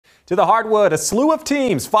To the hardwood, a slew of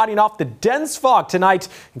teams fighting off the dense fog tonight,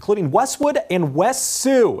 including Westwood and West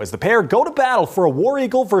Sioux, as the pair go to battle for a War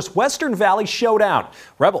Eagle versus Western Valley showdown.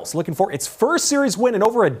 Rebels looking for its first series win in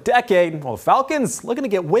over a decade, while the Falcons looking to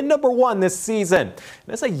get win #1 this season.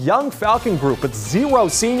 And as a young Falcon group with 0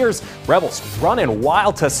 seniors, Rebels running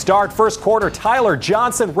wild to start first quarter. Tyler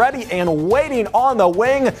Johnson ready and waiting on the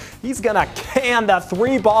wing. He's gonna can the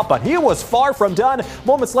 3 ball, but he was far from done.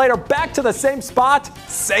 Moments later, back to the same spot,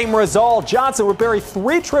 same result. Johnson would bury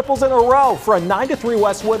 3 triples in a row for a 9-3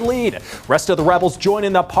 Westwood lead. Rest of the Rebels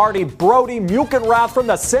joining the party. Brody Mukenrath from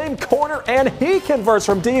the same corner, and he converts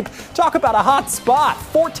from deep. Talk about a hot spot.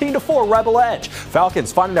 14-4 Rebel edge.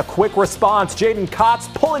 Falcons finding a quick response. Jaden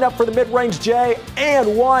Kotz pulling up for the mid-range J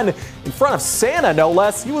and 1 in front of Santa, no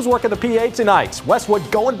less. He was working the PA tonight. Westwood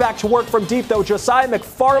going back to work from deep, though. Josiah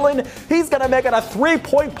McFarland, he's going to make it a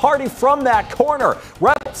 3-point party from that corner.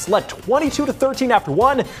 Rebels led 22-13 after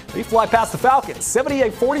 1. They fly past the Falcons,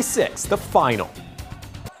 78-46, the final.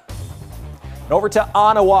 Over to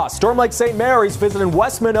Ottawa. Storm Lake St. Mary's visiting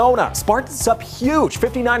West Monona. Spartans up huge,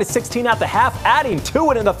 59-16 at the half, adding to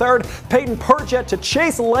it in the third. Peyton Purgett to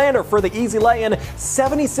chase Lander for the easy lay-in,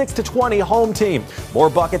 76-20 home team. More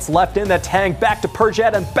buckets left in the tank. Back to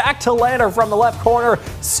Purgett and back to Lander from the left corner.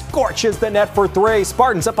 Scorches the net for 3.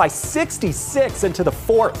 Spartans up by 66 into the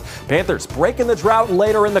fourth. Panthers breaking the drought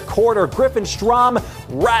later in the quarter. Griffin Strom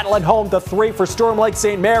rattling home the 3 for Storm Lake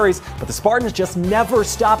St. Mary's, but the Spartans just never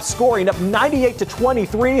stop scoring, up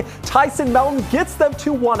 98-23. Tyson Melton gets them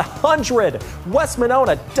to 100. West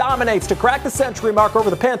Monona dominates to crack the century mark over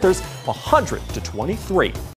the Panthers, 100-23.